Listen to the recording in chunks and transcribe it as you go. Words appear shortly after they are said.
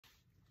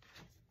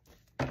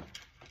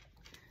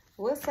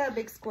What's up,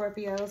 big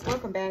Scorpios?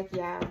 Welcome back,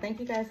 y'all. Thank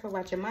you guys for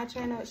watching my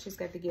channel. It's just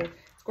got to give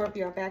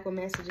Scorpio back with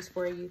messages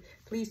for you.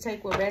 Please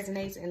take what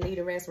resonates and leave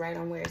the rest right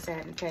on where it's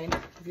at, okay?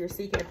 If you're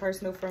seeking a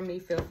personal from me,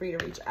 feel free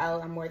to reach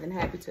out. I'm more than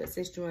happy to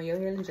assist you on your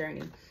healing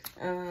journey.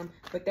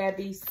 With that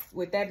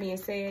being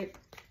said,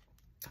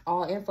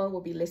 all info will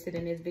be listed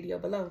in this video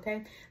below,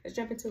 okay? Let's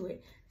jump into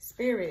it.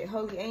 Spirit,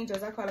 holy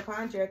angels, I call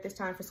upon you at this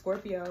time for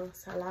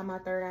Scorpios. Allow my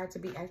third eye to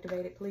be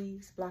activated,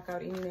 please. Block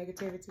out any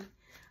negativity.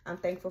 I'm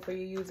thankful for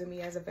you using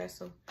me as a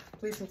vessel.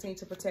 Please continue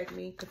to protect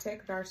me.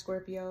 Protect our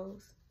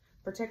Scorpios.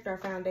 Protect our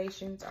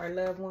foundations, our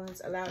loved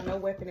ones. Allow no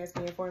weapon that's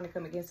being formed to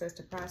come against us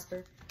to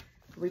prosper.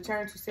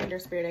 Return to sender,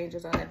 spirit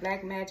angels. All that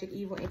black magic,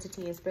 evil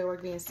entity, and spell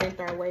work being sent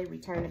our way,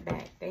 return it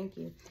back. Thank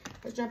you.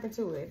 Let's jump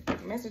into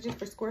it. Messages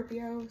for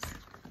Scorpios.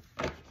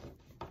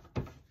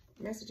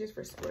 Messages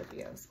for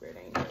Scorpio, spirit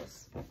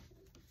angels.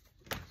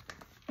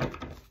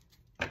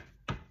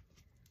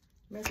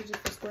 Messages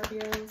for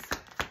Scorpios.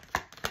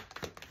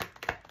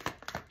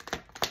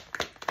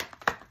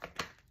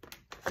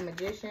 The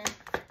Magician.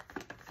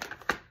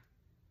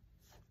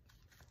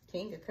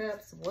 King of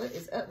Cups. What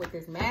is up with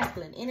this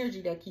masculine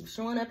energy that keeps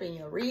showing up in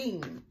your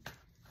reading?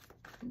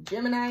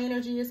 Gemini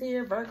energy is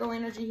here. Virgo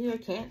energy here.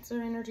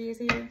 Cancer energy is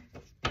here.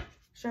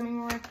 Show me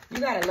more. You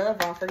got a love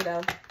offer,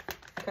 though,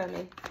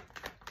 coming.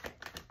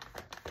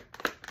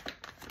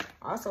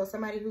 Also,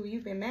 somebody who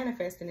you've been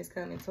manifesting is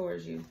coming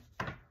towards you.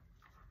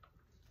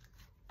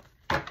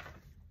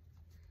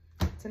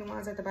 Ten of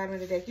Wands at the bottom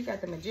of the deck. You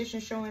got the Magician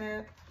showing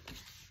up.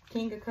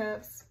 King of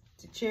Cups,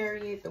 the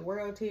Chariot, the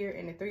World here,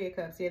 and the Three of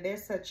Cups. Yeah,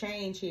 there's a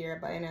change here,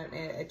 but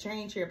a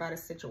change here about a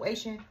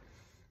situation,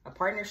 a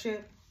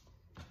partnership.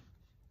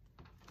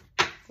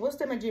 What's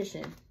the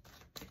Magician?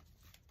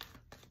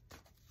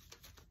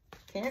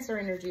 Cancer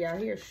energy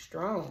out here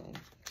strong.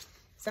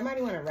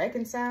 Somebody want to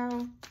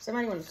reconcile.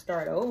 Somebody want to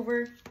start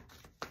over.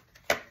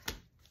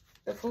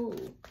 The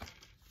Fool.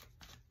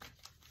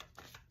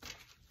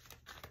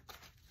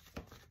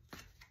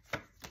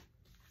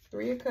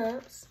 Three of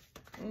Cups.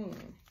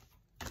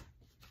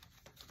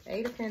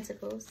 Eight of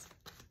Pentacles.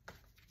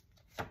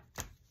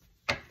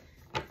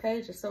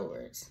 Page of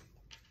Swords.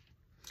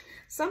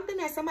 Something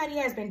that somebody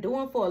has been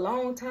doing for a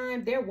long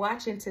time. They're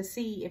watching to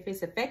see if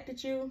it's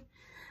affected you.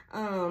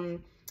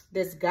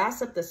 This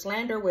gossip, the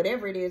slander,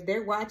 whatever it is,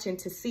 they're watching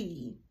to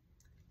see.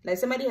 Like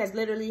somebody has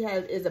literally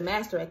is a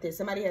master at this.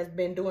 Somebody has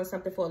been doing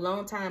something for a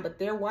long time, but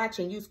they're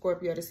watching you,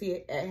 Scorpio, to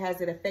see has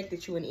it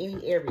affected you in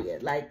any area,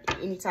 like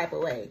any type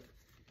of way.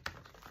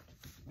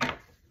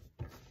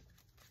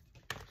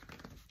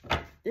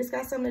 This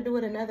got something to do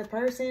with another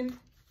person.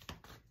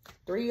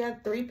 Three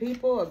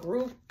people, a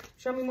group.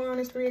 Show me more on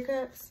this Three of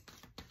Cups.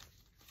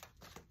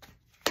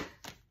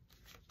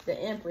 The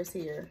Empress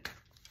here.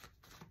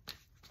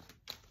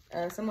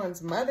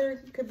 Someone's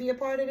mother could be a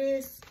part of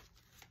this.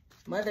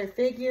 Mother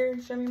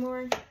figure. Show me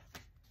more.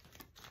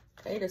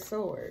 Eight of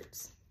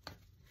Swords.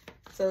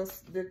 So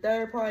the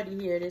third party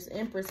here, this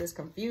Empress is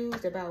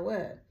confused about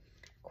what?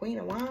 Queen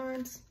of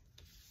Wands.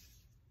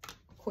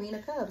 Queen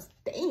of Cups.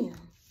 Damn.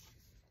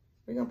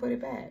 We're going to put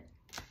it back.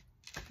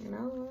 You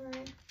know, all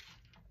right.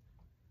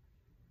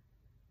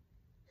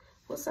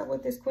 What's up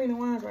with this Queen of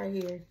Wands right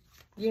here?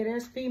 Yeah,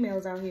 there's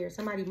females out here.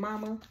 Somebody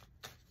mama.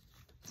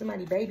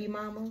 Somebody baby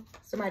mama.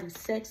 Somebody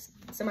sex.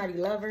 Somebody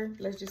lover.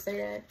 Let's just say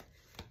that.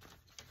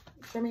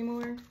 Show me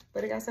more.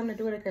 But it got something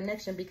to do with a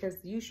connection because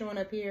you showing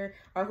up here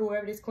or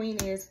whoever this queen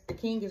is, the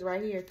king is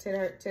right here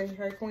to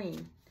her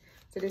queen.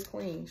 To this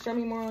queen. Show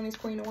me more on this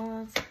Queen of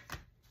Wands.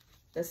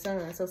 The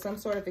Sun. So some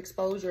sort of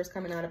exposure is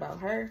coming out about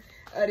her.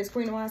 This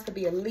Queen of Wands could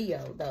be a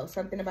Leo, though.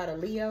 Something about a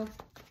Leo.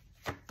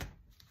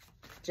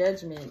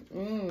 Judgment.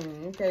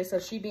 Okay, so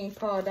she being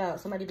called out.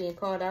 Somebody being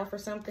called out for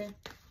something.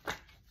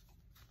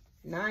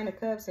 Nine of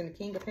Cups and the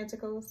King of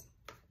Pentacles.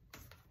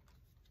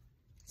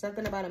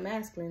 Something about a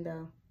masculine,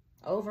 though.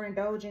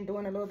 Overindulging,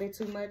 doing a little bit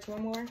too much.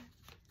 One more.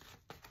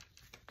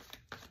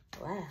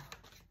 Wow.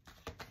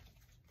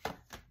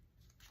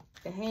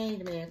 The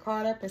Hanged Man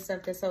caught up in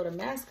something. So the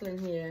masculine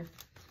here.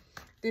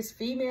 This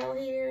female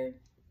here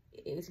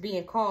is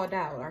being called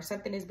out or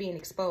something is being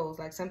exposed.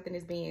 Like something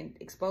is being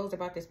exposed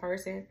about this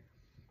person.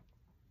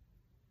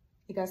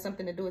 It got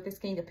something to do with this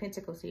King of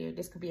Pentacles here.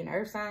 This could be an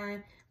earth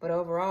sign, but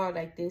overall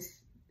like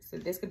this. So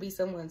this could be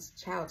someone's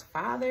child's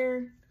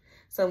father,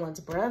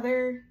 someone's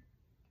brother.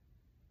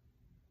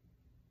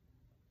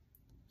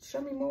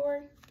 Show me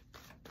more.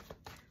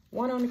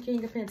 One on the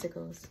King of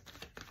Pentacles.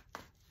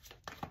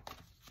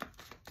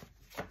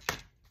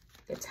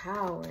 The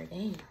Tower,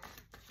 damn.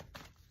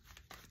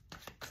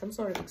 Some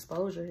sort of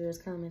exposure here is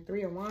coming.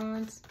 Three of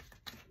Wands.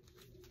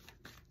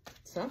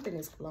 Something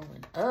is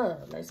blowing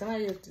up. Like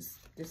somebody is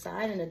just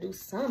deciding to do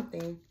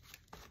something.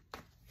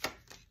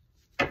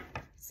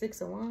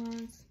 Six of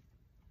Wands.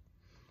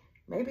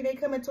 Maybe they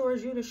coming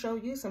towards you to show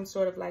you some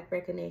sort of like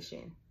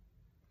recognition.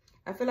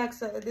 I feel like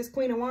this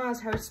Queen of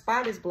Wands, her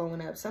spot is blowing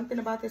up. Something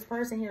about this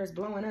person here is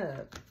blowing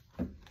up.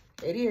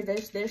 It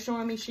is. They're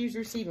showing me she's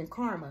receiving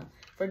karma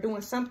for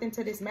doing something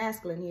to this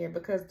masculine here,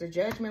 because the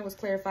judgment was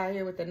clarified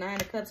here with the 9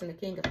 of Cups and the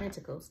King of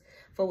Pentacles.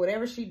 For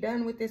whatever she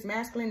done with this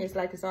masculine, it's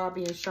like it's all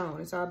being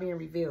shown. It's all being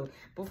revealed.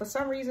 But for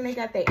some reason, they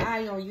got their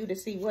eye on you to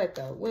see what,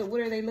 though?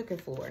 What are they looking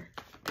for?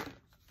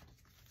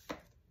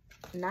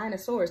 9 of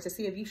Swords, to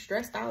see if you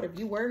stressed out, if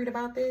you worried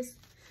about this.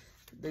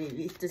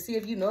 To see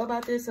if you know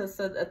about this. So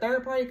a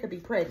third party could be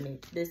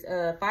pregnant. This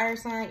fire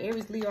sign,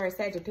 Aries, Leo, or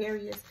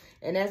Sagittarius.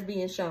 And that's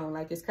being shown.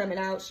 Like it's coming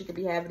out. She could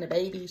be having a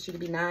baby. She could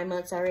be 9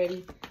 months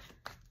already.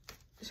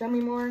 Show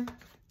me more.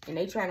 And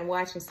they trying to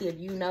watch and see if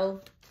you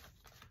know.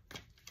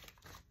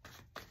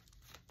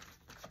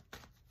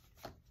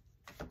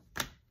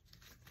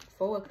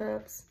 Four of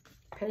Cups.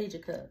 Page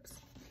of Cups.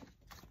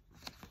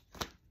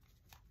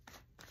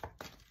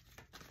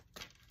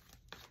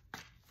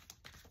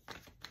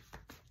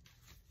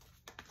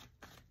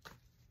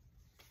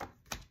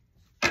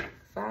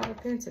 Five of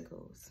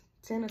Pentacles.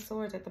 10 of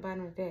Swords at the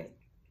bottom of the deck.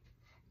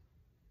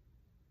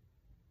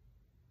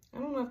 I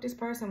don't know if this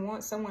person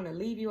wants someone to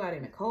leave you out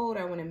in the cold,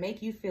 or want to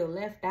make you feel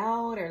left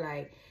out, or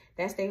like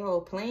that's their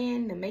whole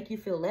plan, to make you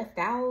feel left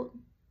out.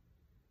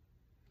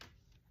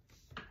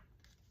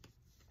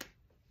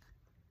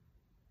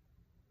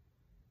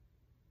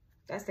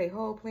 That's their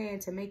whole plan,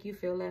 to make you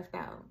feel left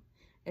out.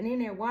 And then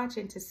they're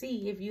watching to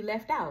see if you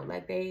left out,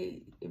 like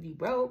if you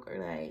broke, or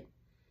like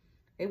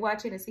they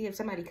watching to see if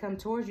somebody come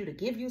towards you to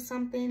give you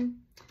something.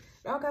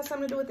 It all got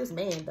something to do with this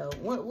man,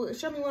 though.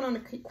 Show me one on the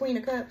Queen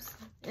of Cups.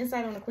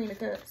 Insight on the Queen of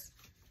Cups.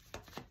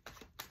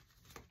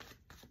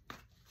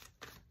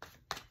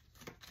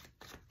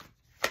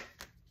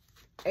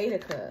 Eight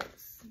of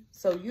Cups.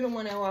 So you don't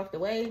want to walk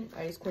away. All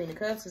right, this Queen of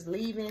Cups is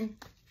leaving.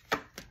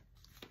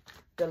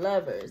 The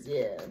Lovers,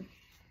 yeah.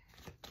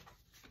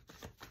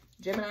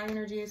 Gemini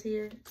energy is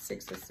here.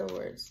 6 of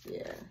Swords,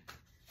 yeah.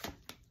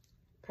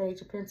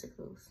 Page of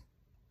Pentacles.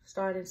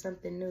 Starting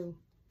something new.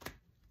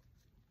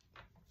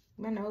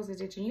 My nose is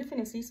itching. You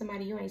finna see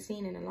somebody you ain't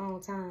seen in a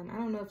long time. I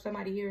don't know if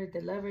somebody here is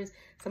the Lovers.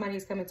 Somebody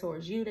is coming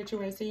towards you that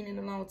you ain't seen in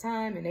a long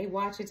time. And they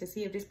watching to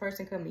see if this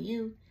person come to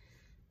you.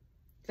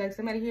 It's like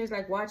somebody here is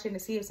like watching to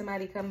see if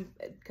somebody come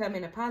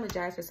and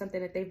apologize for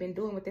something that they've been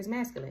doing with this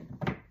masculine.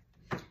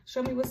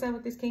 Show me what's up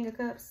with this King of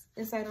Cups.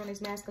 Insight on this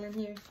masculine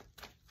here.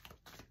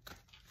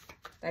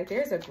 Like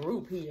there's a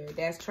group here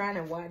that's trying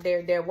to watch.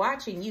 They're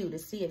watching you to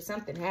see if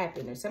something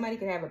happened, or somebody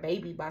could have a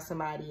baby by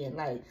somebody, and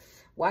like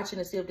watching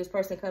to see if this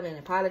person come and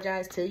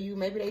apologize to you.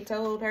 Maybe they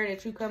told her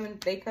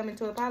that they coming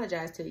to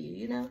apologize to you,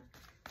 you know?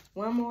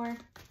 One more.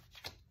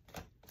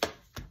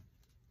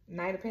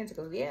 Knight of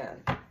Pentacles. Yeah.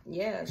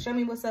 Yeah. Show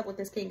me what's up with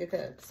this King of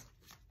Cups.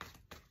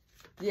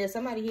 Yeah,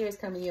 somebody here is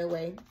coming your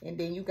way. And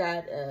then you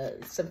got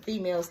some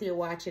females here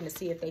watching to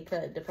see if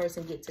the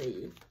person get to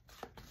you.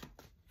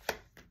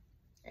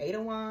 8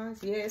 of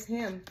Wands. Yeah, it's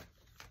him.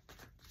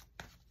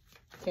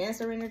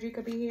 Cancer energy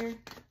could be here.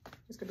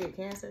 This could be a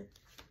Cancer.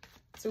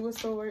 2 of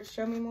Swords.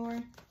 Show me more.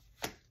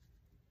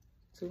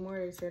 2 more,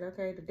 they said.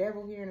 Okay, the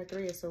Devil here and the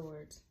 3 of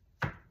Swords.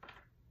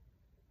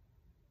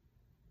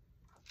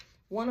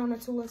 1 on the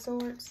 2 of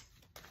Swords.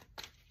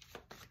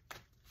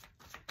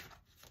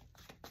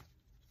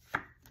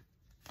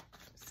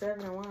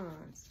 7 of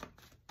Wands.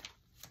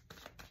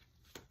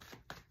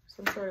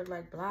 Some sort of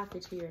like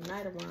blockage here.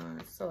 Knight of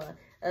Wands. So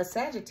a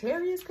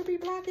Sagittarius could be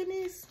blocking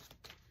this.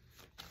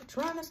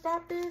 Trying to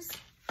stop this.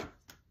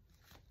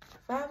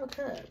 5 of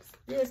Cups.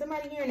 Yeah,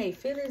 somebody here in their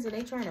feelings and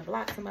they trying to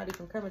block somebody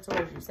from coming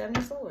towards you. 7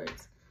 of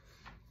Swords.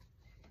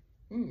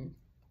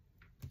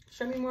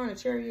 Show me more on the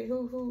Chariot.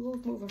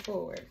 Who's moving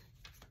forward?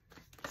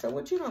 So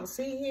what you don't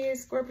see here,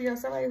 Scorpio,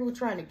 somebody who's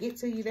trying to get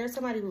to you. There's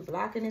somebody who's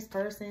blocking this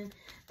person.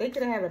 They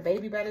could have a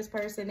baby by this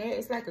person.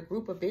 It's like a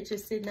group of bitches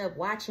sitting up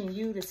watching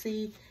you to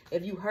see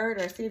if you heard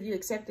or see if you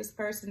accept this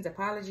person's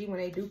apology when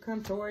they do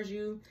come towards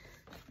you.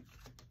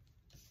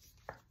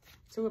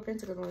 2 of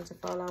Pentacles going to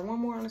fall out. One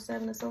more on the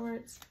 7 of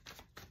Swords.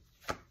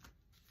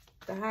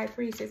 The High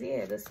Priestess,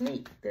 yeah, the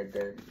sneak.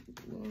 The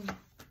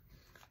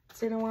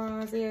 10 of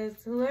Wands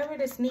is whoever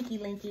the sneaky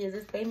link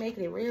is, they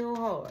making it real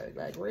hard.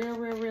 Like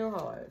real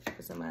hard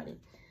for somebody.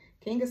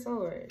 King of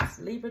Swords,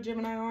 Libra,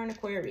 Gemini, or an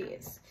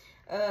Aquarius.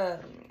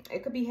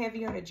 It could be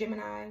heavy on the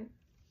Gemini,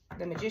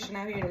 the Magician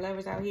out here, the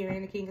Lovers out here,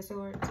 and the King of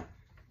Swords.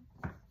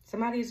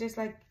 Somebody is just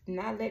like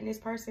not letting this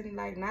person,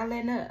 like not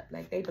letting up.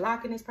 Like they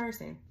blocking this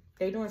person.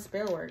 They doing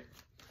spell work.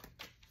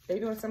 They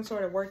doing some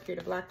sort of work here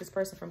to block this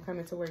person from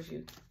coming towards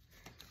you.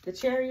 The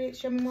Chariot,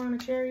 show me more on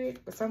the Chariot,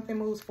 but something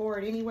moves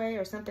forward anyway,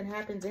 or something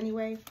happens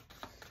anyway.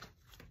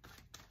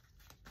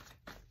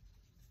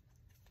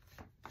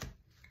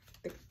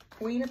 The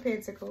Queen of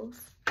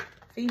Pentacles,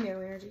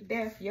 female energy,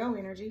 Death, yo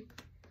energy.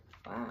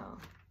 Wow.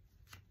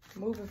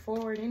 Moving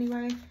forward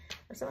anyway.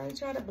 Or somebody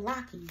try to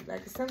block you.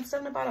 Like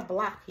something about a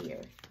block here.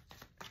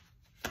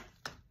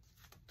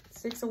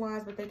 6 of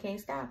Wands, but they can't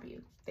stop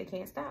you. They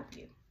can't stop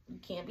you. You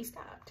can't be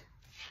stopped.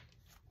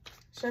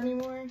 Show me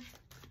more.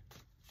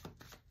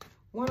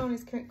 1 on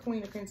this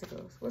Queen of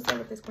Pentacles. What's up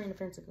with this Queen of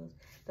Pentacles?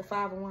 The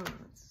 5 of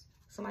Wands.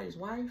 Somebody's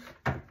wife.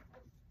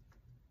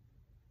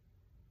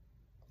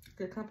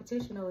 The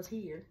competition though is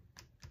here.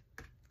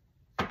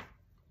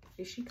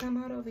 Did she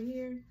come out over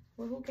here?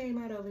 Well, who came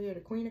out over here? The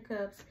Queen of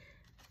Cups,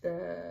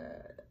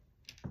 the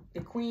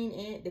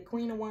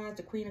Queen of Wands,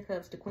 the Queen of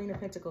Cups, the Queen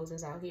of Pentacles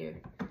is out here.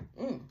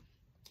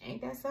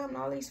 Ain't that something?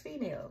 All these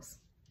females.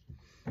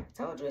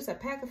 Told you it's a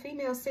pack of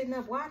females sitting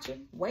up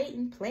watching,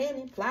 waiting,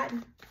 planning,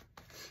 plotting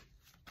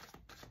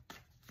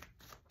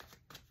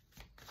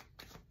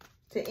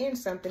to end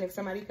something if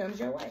somebody comes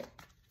your way.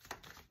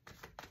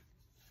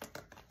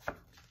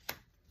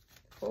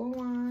 4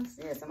 Wands.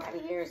 Yeah, somebody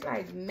here is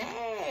like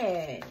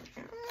mad.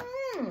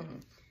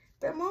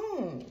 The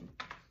Moon.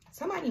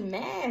 Somebody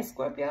mad.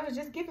 Scorpio is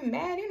just giving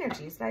mad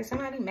energy. It's like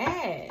somebody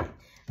mad.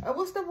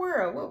 What's the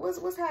world?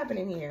 What's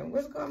happening here?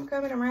 What's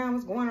coming around?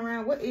 What's going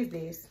around? What is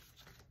this?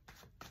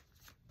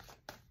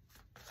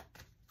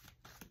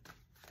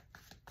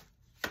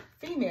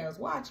 Females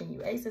watching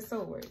you. Ace of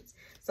Swords.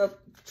 So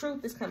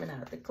truth is coming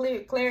out. The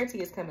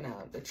clarity is coming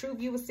out. The truth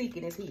you were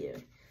seeking is here.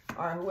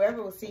 Or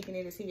whoever was seeking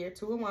it is here.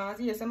 2 of Wands.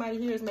 Yeah, somebody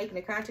here is making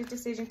a conscious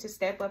decision to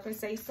step up and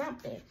say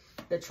something.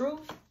 The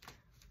truth.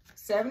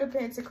 7 of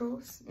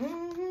Pentacles.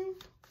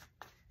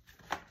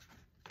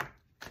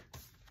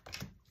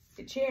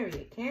 The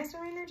Chariot.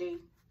 Cancer energy.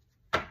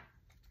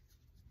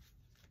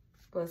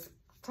 But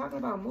talking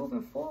about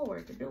moving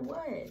forward to do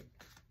what?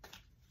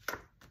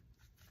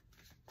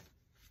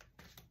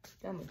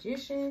 The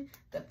Magician.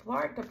 The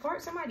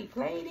part somebody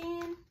played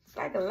in. It's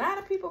like a lot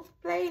of people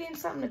played in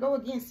something to go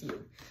against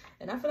you.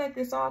 And I feel like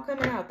this all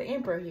coming out. The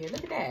Emperor here.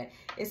 Look at that.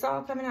 It's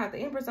all coming out. The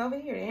Empress over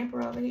here. The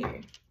Emperor over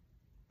here.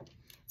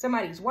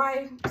 Somebody's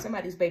wife.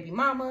 Somebody's baby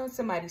mama.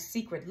 Somebody's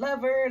secret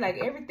lover. Like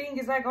everything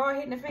is like all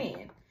hitting the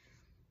fan.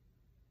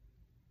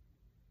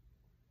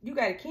 You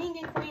got a King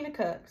and Queen of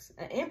Cups.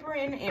 An Emperor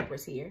and an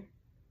Empress here.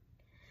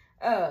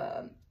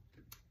 Husband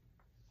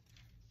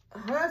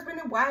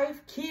and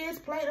wife. Kids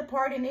played a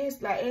part in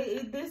this.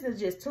 Like this is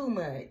just too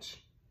much.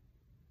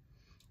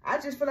 I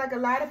just feel like a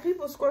lot of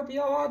people,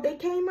 Scorpio, they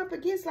came up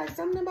against like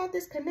something about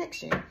this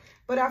connection.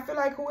 But I feel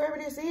like whoever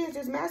this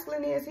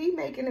masculine is, he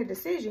making a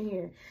decision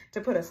here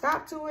to put a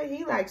stop to it.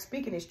 He like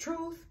speaking his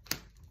truth.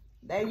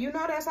 That you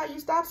know that's how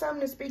you stop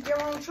something, to speak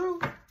your own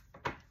truth.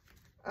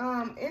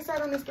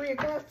 Insight on this 3 of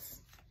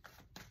Cups.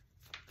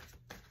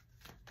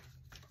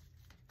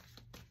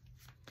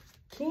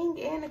 King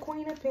and the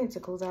Queen of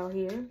Pentacles out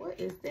here. What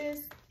is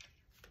this?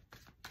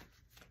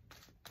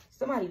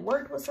 Somebody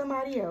worked with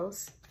somebody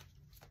else.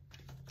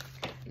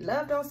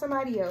 Loved on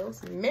somebody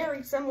else,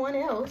 married someone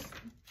else.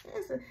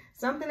 It's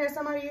something that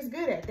somebody is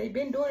good at. They've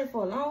been doing it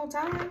for a long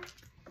time.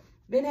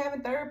 Been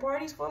having third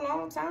parties for a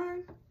long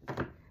time.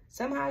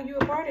 Somehow you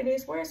a part of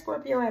this. Where's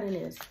Scorpio at in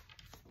this?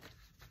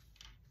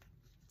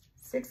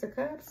 6 of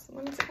Cups.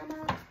 When does it come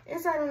out?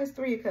 Inside on this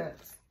 3 of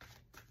Cups.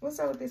 What's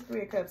up with this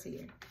 3 of Cups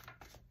here?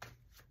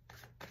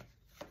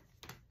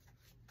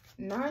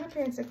 9 of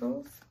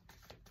Pentacles.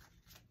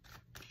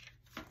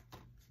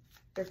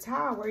 The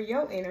Tower,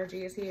 your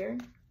energy is here.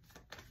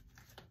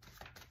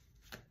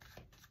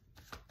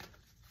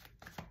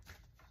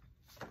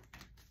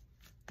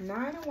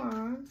 9 of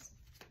Wands.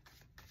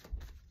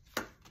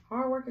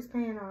 Hard work is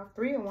paying off.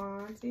 3 of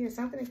Wands. Yeah,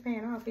 something is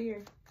paying off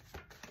here.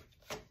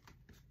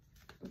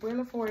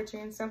 Wheel of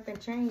Fortune. Something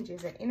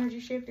changes. An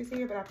energy shift is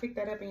here, but I picked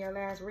that up in your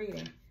last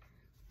reading.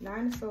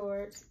 9 of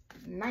Swords.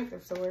 Knight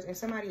of Swords. And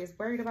somebody is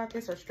worried about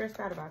this or stressed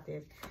out about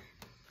this.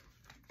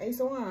 Ace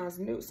of Wands.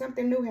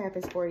 Something new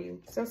happens for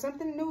you. So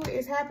something new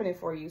is happening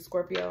for you,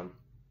 Scorpio.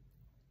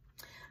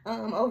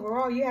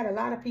 Overall, you had a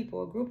lot of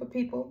people, a group of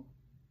people,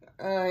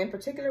 in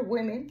particular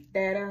women,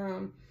 that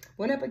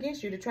went up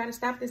against you to try to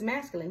stop this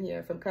masculine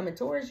here from coming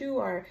towards you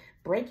or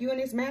break you and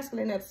this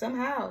masculine up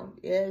somehow.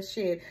 Yeah,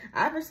 shit.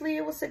 Obviously,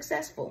 it was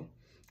successful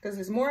because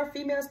there's more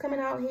females coming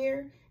out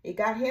here. It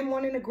got him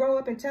wanting to grow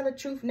up and tell the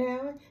truth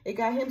now. It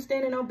got him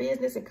standing on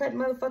business and cutting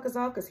motherfuckers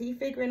off because he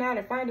figuring out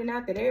and finding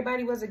out that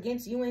everybody was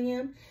against you and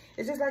him.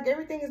 It's just like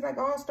everything is like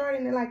all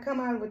starting to like come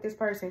out with this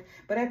person.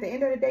 But at the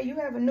end of the day, you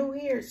have a new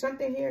here.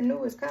 Something here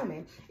new is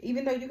coming.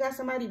 Even though you got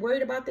somebody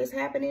worried about this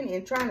happening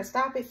and trying to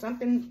stop it,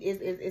 something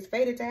is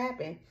fated to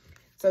happen.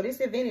 So this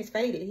event is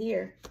fated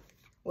here.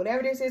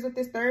 Whatever this is with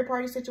this third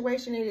party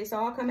situation, it's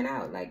all coming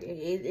out. Like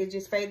it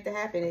just fated to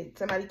happen.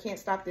 Somebody can't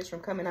stop this from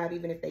coming out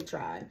even if they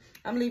tried.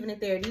 I'm leaving it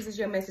there. These are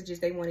your messages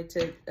they wanted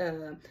to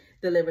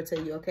deliver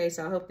to you. Okay,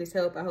 so I hope this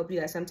helped. I hope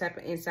you got some type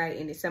of insight,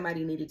 and if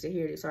somebody needed to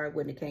hear this or it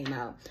wouldn't have came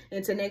out.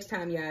 Until next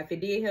time, y'all, if it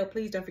did help,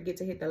 please don't forget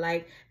to hit the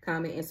like,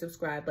 comment, and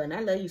subscribe button.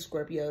 I love you,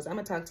 Scorpios. I'm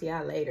gonna talk to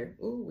y'all later.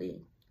 Ooh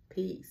wee.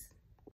 Peace.